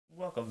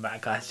Welcome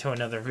back, guys, to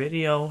another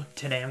video.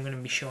 Today I'm going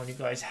to be showing you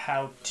guys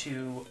how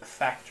to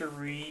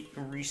factory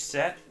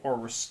reset or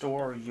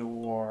restore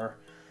your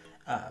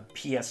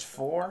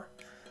PS4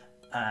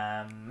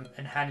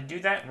 and how to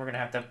do that. We're going to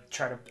have to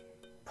try to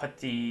put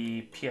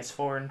the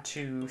PS4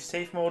 into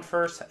safe mode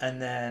first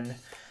and then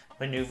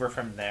maneuver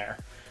from there.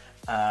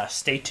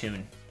 Stay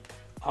tuned.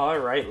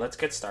 Alright, let's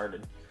get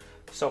started.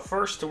 So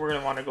first we're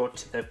going to want to go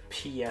to the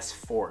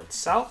PS4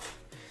 itself,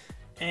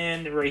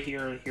 and right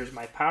here, here's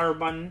my power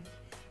button.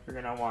 You're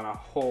going to want to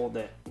hold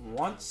it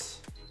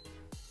once,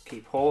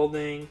 keep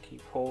holding,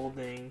 keep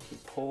holding,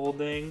 keep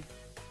holding,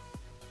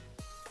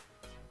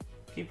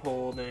 keep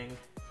holding.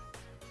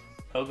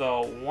 It'll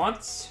go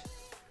once,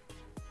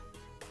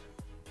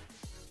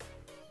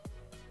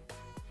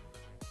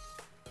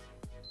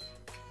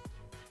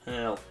 and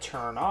it'll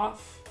turn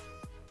off.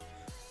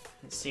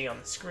 You can see on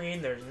the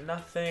screen there's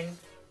nothing.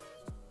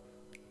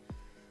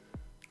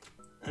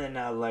 And then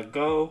now let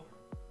go.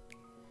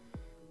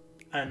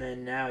 And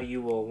then now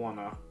you will want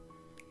to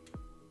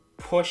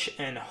push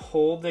and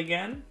hold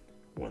again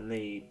when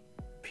the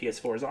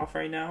PS4 is off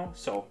right now.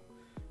 So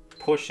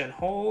push and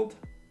hold.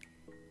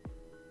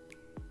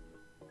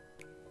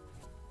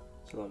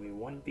 So that'll be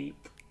one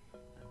beep.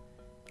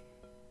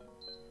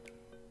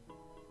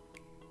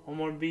 One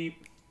more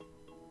beep.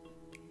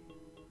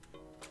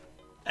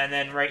 And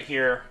then right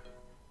here,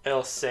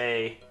 it'll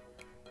say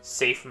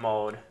safe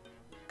mode,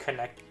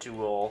 connect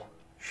dual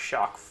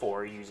shock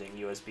 4 using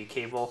USB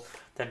cable,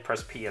 then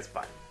press PS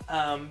button.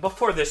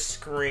 Before this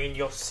screen,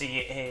 you'll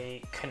see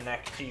a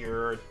connect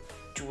your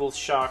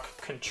DualShock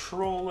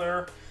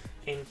controller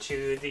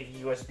into the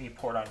USB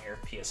port on your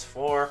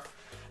PS4,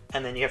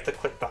 and then you have to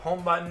click the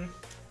home button,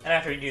 and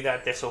after you do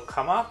that, this will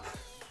come up.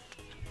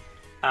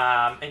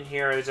 And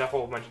here is a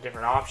whole bunch of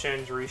different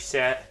options: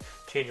 reset,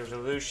 change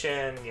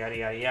resolution, yada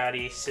yada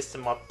yada,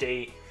 system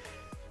update,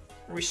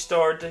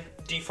 restore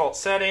default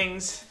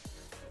settings,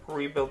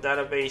 rebuild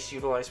database,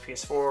 utilize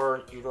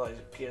PS4, utilize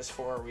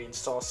PS4,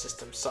 reinstall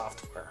system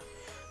software.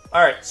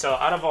 Alright, so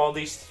out of all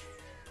these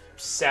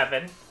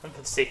 7,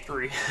 let's say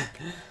 3,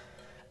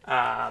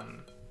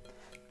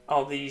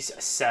 all these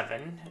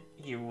 7,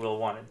 you will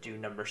want to do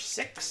number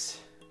 6.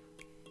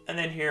 And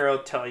then here it'll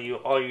tell you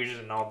all users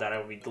and all data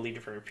will be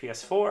deleted from your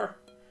PS4.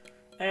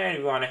 And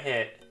you want to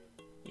hit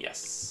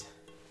yes.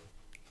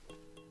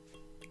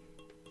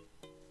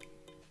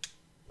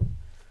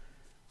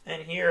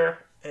 And here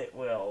it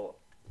will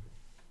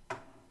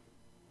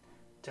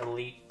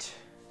delete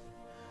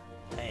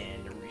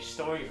and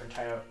restore your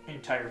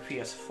entire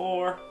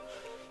PS4.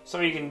 So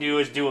what you can do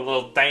is do a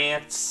little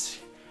dance,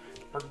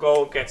 or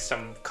go get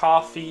some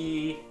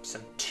coffee,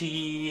 some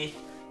tea,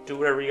 do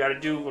whatever you gotta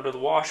do, go to the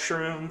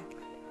washroom.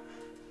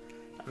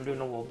 I'm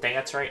doing a little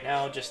dance right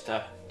now just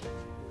to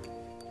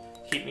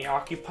keep me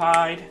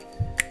occupied.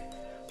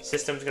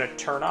 System's gonna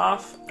turn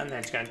off and then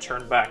it's gonna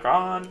turn back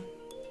on.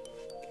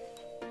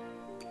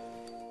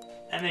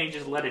 And then you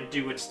just let it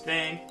do its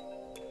thing.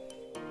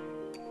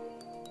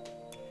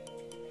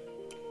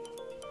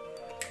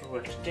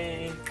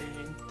 Ding,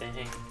 ding,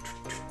 ding.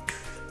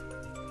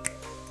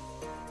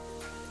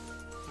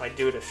 Might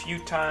do it a few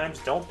times.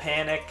 Don't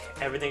panic.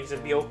 Everything's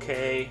gonna be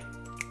okay.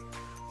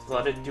 Just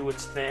let it do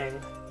its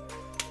thing.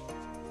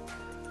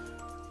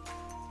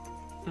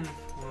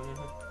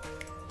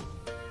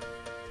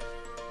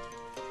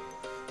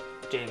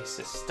 Getting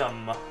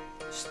system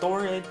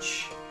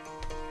storage.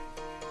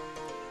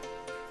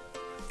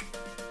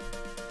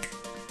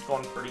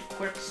 Going pretty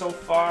quick so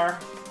far.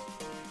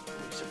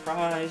 I'm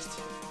surprised.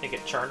 I think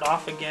it turned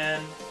off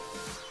again.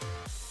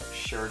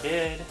 Sure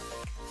did.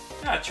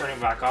 Now turning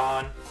back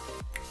on.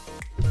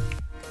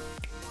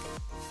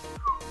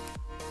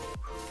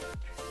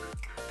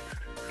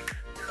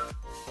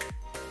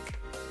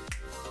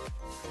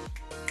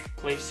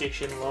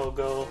 PlayStation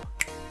logo.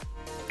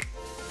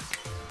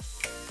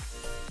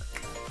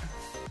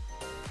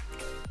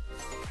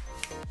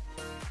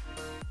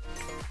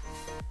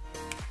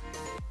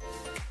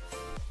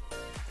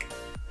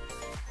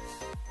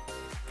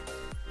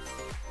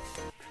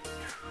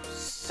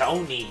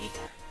 Sony.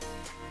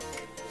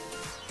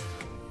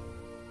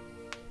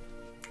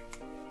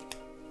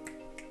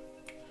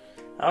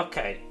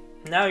 Okay,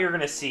 now you're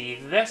gonna see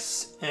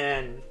this,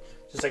 and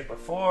just like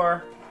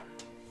before,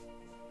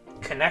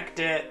 connect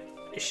it.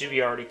 It should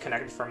be already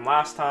connected from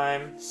last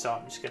time, so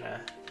I'm just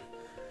gonna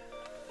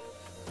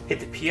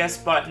hit the PS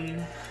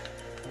button,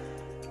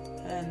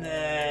 and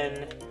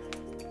then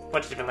a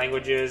bunch of different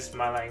languages.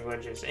 My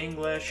language is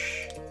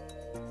English,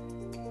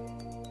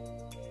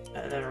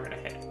 and then we're gonna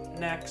hit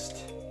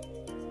next.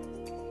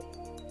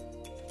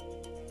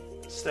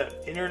 The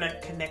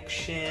internet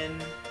connection.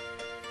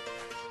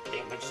 Okay,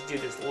 I'm gonna just do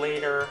this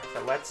later if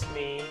it lets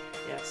me.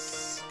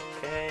 Yes.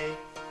 Okay.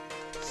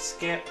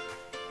 Skip.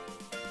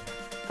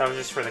 That was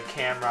just for the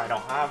camera. I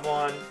don't have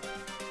one.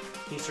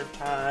 Eastern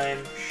time.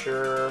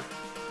 Sure.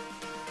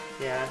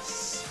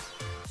 Yes.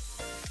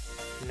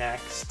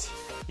 Next.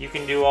 You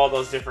can do all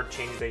those different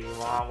changes that you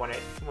want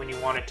when you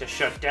want it to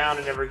shut down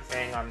and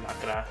everything. I'm not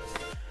gonna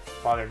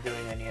bother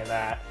doing any of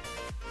that.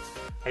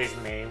 I just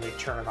manually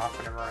turn it off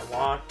whenever I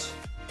want.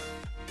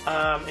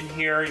 In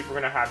here, we're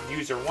going to have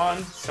user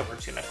 1, so we're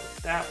just going to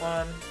click that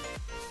one.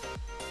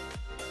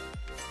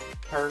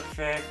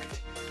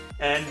 Perfect.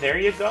 And there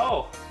you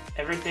go.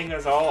 Everything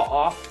is all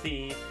off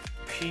the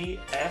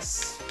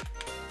PS4.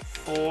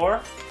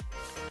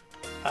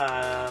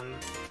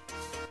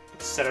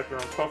 Set up your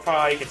own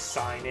profile. You can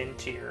sign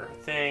into your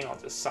thing. I'll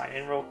just sign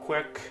in real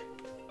quick.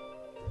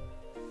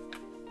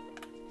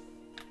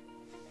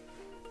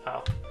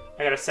 Oh,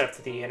 I gotta set up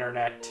to the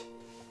internet.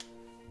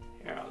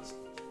 Here,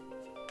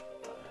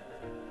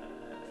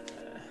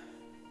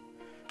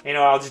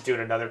 I'll just do it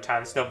another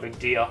time. It's no big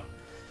deal.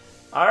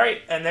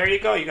 Alright, and there you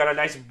go. You got a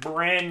nice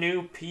brand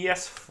new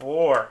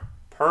PS4.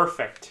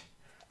 Perfect.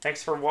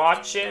 Thanks for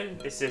watching.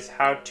 This is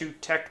How To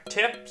Tech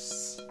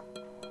Tips.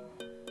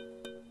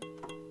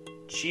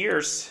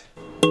 Cheers.